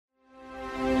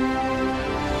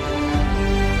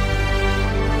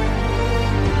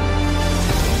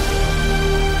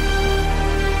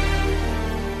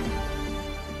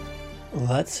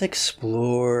let's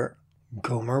explore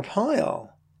Gomer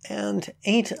Pyle and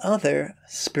 8 other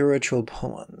spiritual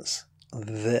poems.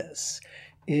 This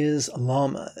is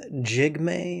Lama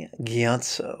Jigme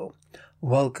Gyatso.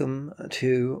 Welcome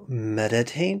to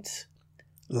Meditate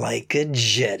Like a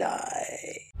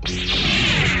Jedi.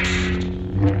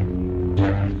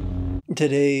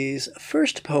 Today's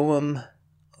first poem,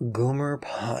 Gomer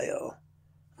Pyle.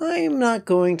 I am not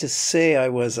going to say I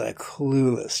was a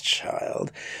clueless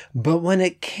child, but when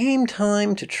it came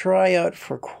time to try out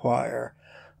for choir,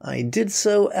 I did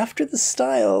so after the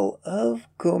style of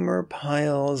Gomer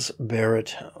Pyle's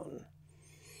baritone.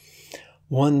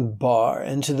 One bar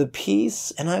into the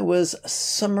piece, and I was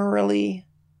summarily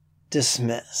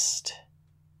dismissed,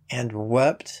 and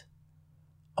wept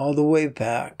all the way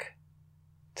back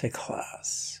to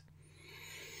class.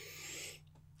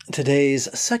 Today's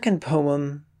second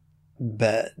poem,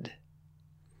 Bed.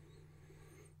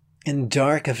 In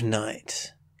dark of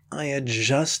night, I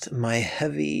adjust my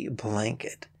heavy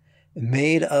blanket,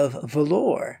 made of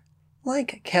velour,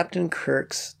 like Captain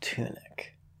Kirk's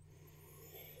tunic.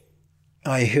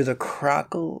 I hear the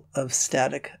crackle of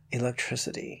static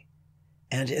electricity,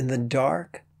 and in the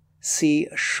dark, see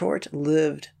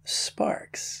short-lived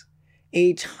sparks,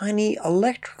 a tiny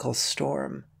electrical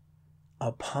storm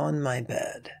upon my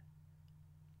bed.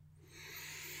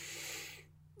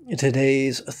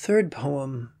 Today's third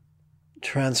poem,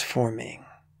 Transforming.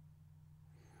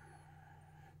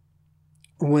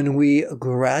 When we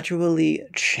gradually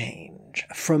change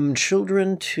from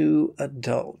children to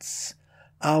adults,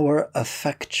 our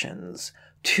affections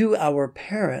to our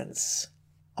parents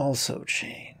also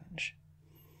change.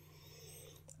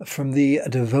 From the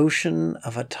devotion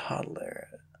of a toddler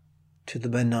to the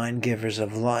benign givers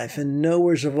of life and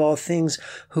knowers of all things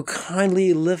who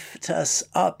kindly lift us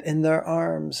up in their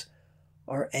arms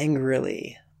or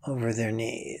angrily over their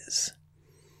knees.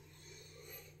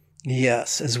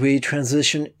 Yes, as we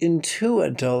transition into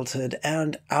adulthood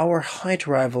and our height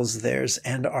rivals theirs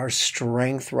and our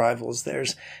strength rivals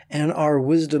theirs and our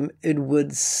wisdom, it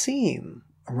would seem,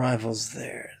 rivals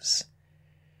theirs,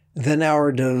 then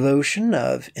our devotion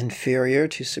of inferior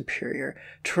to superior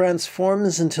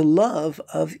transforms into love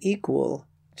of equal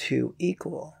to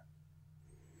equal.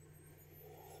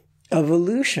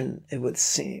 Evolution, it would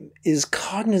seem, is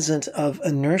cognizant of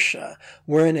inertia,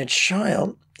 wherein a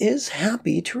child is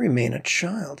happy to remain a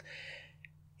child,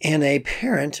 and a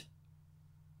parent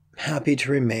happy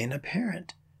to remain a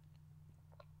parent.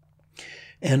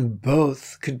 And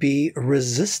both could be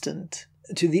resistant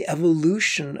to the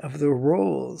evolution of the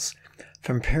roles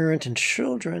from parent and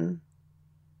children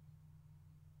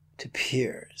to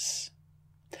peers,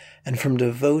 and from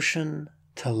devotion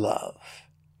to love.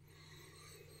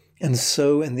 And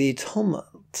so in the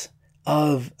tumult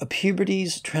of a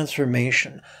puberty's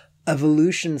transformation,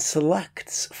 evolution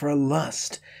selects for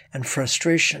lust and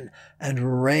frustration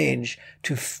and rage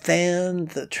to fan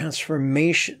the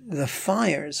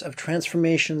fires of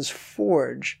transformation's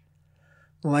forge,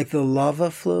 like the lava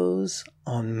flows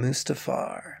on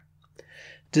Mustafar.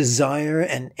 Desire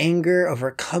and anger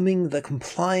overcoming the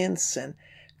compliance and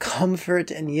comfort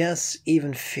and, yes,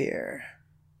 even fear.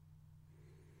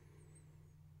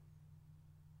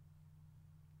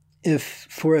 If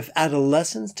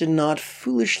adolescents did not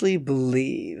foolishly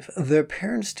believe their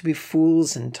parents to be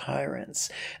fools and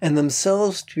tyrants, and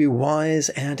themselves to be wise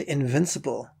and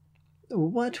invincible,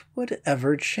 what would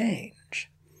ever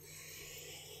change?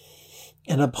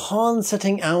 And upon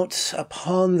setting out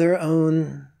upon their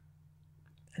own,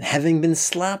 and having been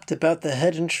slapped about the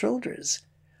head and shoulders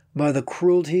by the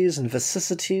cruelties and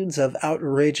vicissitudes of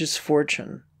outrageous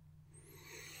fortune,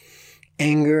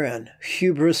 anger and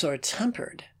hubris are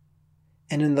tempered,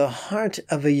 and in the heart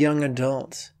of a young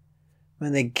adult,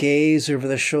 when they gaze over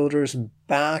the shoulders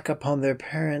back upon their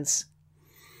parents,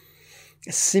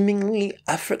 a seemingly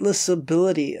effortless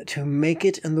ability to make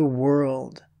it in the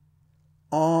world,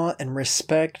 awe and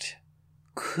respect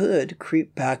could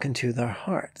creep back into their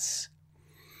hearts,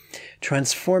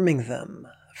 transforming them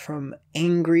from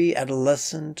angry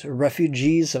adolescent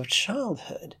refugees of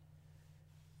childhood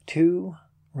to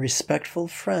respectful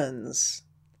friends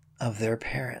of their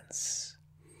parents.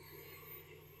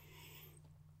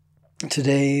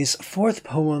 Today's fourth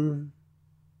poem,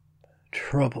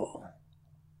 Trouble.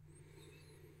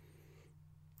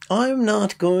 I'm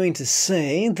not going to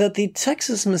say that the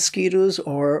Texas mosquitoes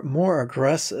are more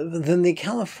aggressive than the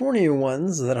California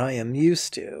ones that I am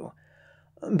used to,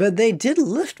 but they did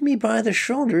lift me by the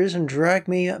shoulders and drag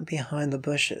me up behind the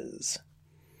bushes.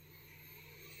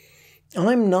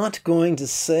 I'm not going to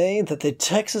say that the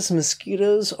Texas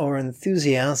mosquitoes are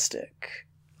enthusiastic.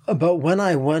 But when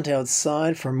I went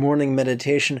outside for morning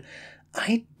meditation,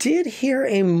 I did hear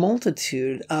a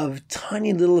multitude of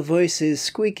tiny little voices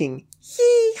squeaking,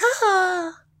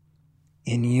 "Yee-haw!"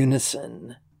 in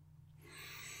unison.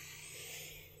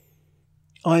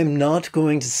 I'm not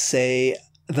going to say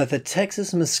that the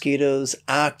Texas mosquitoes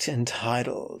act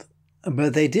entitled,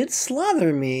 but they did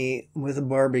slather me with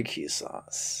barbecue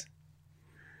sauce.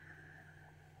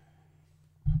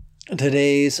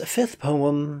 Today's fifth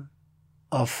poem,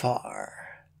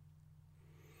 Afar.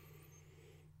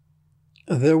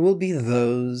 There will be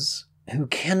those who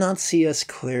cannot see us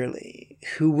clearly,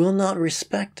 who will not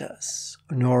respect us,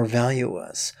 nor value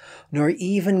us, nor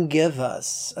even give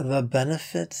us the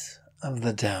benefit of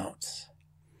the doubt.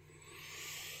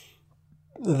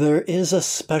 There is a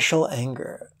special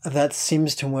anger that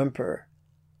seems to whimper,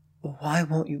 "Why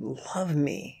won't you love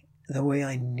me the way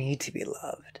I need to be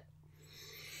loved?"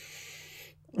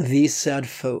 These sad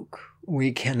folk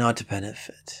we cannot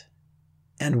benefit,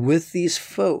 and with these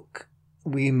folk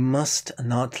we must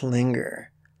not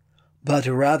linger, but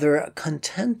rather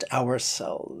content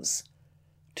ourselves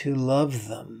to love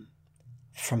them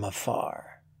from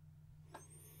afar.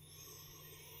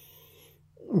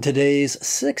 Today's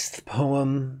sixth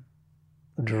poem,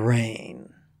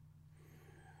 Drain.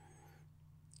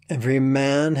 Every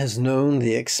man has known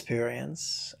the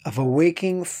experience of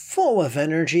awaking full of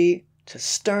energy to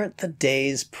start the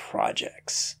day's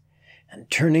projects,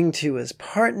 and turning to his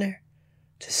partner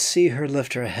to see her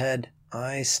lift her head,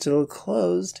 eyes still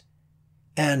closed,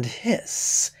 and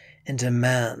hiss in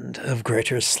demand of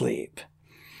greater sleep.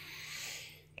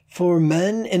 For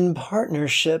men in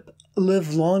partnership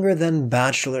live longer than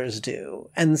bachelors do,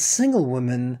 and single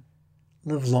women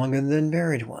live longer than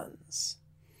married ones.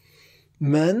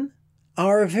 Men,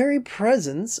 our very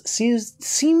presence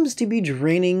seems to be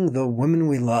draining the women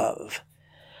we love.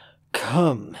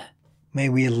 Come, may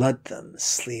we let them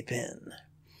sleep in.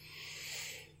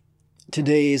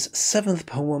 Today's seventh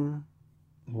poem,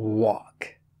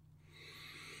 Walk.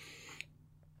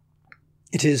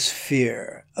 It is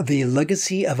fear, the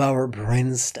legacy of our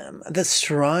brainstem, that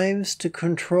strives to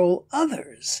control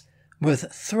others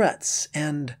with threats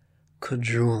and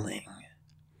cajoling.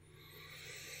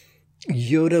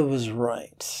 Yoda was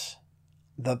right.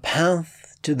 The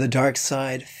path to the dark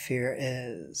side fear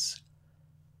is.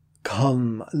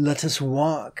 Come, let us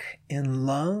walk in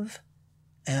love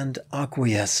and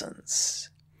acquiescence.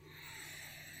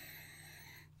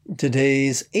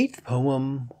 Today's eighth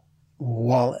poem,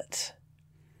 Wallet.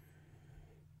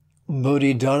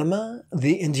 Bodhidharma,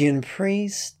 the Indian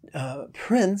prince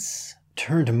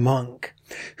turned monk,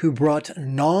 who brought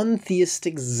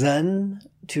non-theistic Zen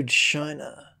to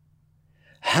China,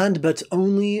 had but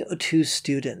only 2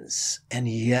 students, and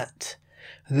yet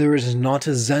there is not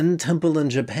a Zen temple in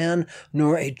Japan,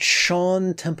 nor a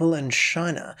Chan temple in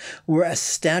China, where a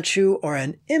statue or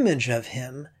an image of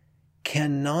him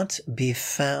cannot be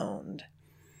found.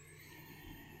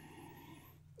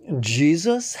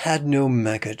 Jesus had no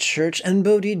mega church, and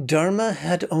Bodhidharma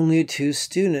had only 2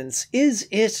 students. Is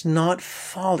it not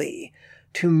folly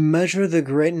to measure the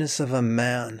greatness of a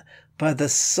man by the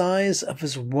size of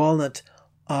his wallet,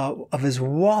 or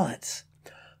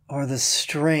the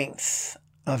strength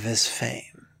of his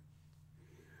fame?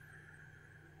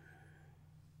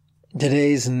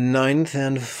 Today's 9th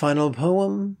and final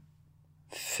poem,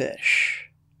 Fish.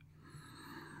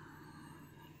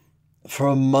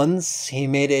 For months he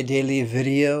made a daily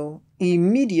video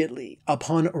immediately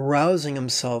upon rousing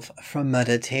himself from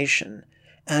meditation,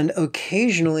 and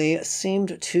occasionally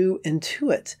seemed to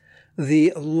intuit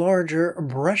the larger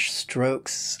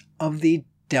brushstrokes of the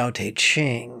Tao Te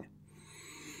Ching.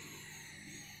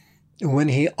 When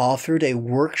he offered a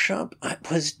workshop, I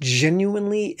was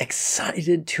genuinely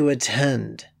excited to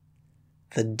attend.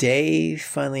 The day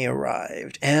finally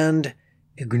arrived, and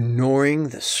ignoring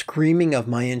the screaming of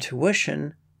my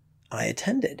intuition, I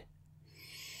attended.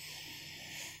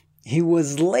 He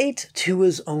was late to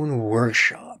his own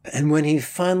workshop, and when he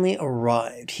finally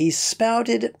arrived, he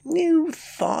spouted new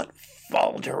thought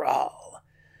falderall,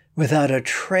 without a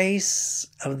trace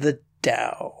of the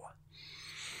Tao.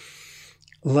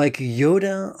 Like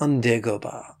Yoda on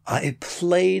Dagobah, I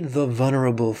played the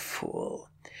vulnerable fool,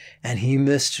 and he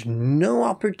missed no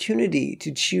opportunity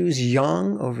to choose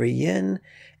yang over yin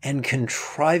and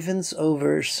contrivance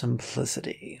over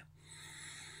simplicity.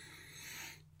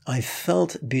 I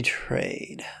felt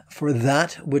betrayed, for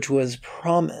that which was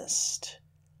promised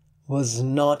was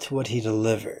not what he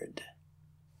delivered.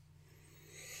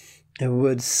 It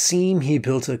would seem he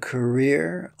built a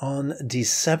career on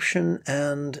deception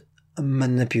and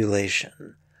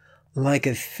manipulation, like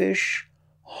a fish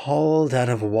hauled out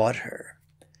of water,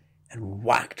 and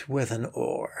whacked with an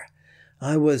oar.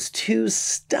 I was too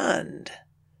stunned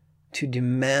to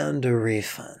demand a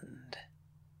refund.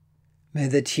 May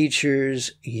the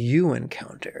teachers you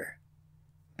encounter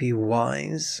be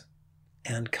wise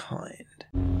and kind.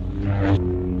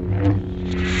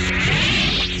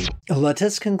 Let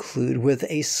us conclude with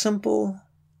a simple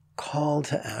call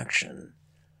to action.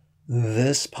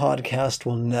 This podcast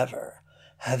will never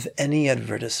have any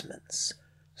advertisements,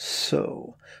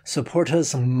 so support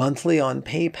us monthly on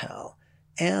PayPal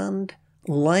and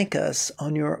like us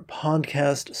on your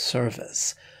podcast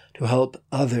service to help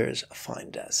others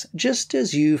find us, just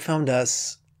as you found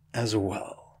us as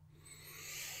well.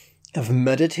 If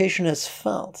meditation has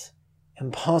felt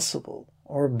impossible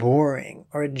or boring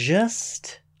or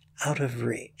just out of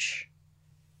reach,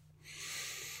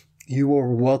 you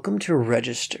are welcome to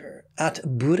register at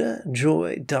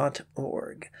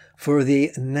buddhajoy.org for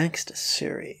the next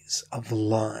series of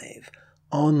live,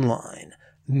 online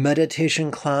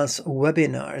meditation class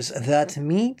webinars that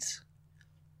meet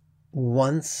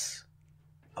once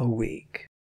a week.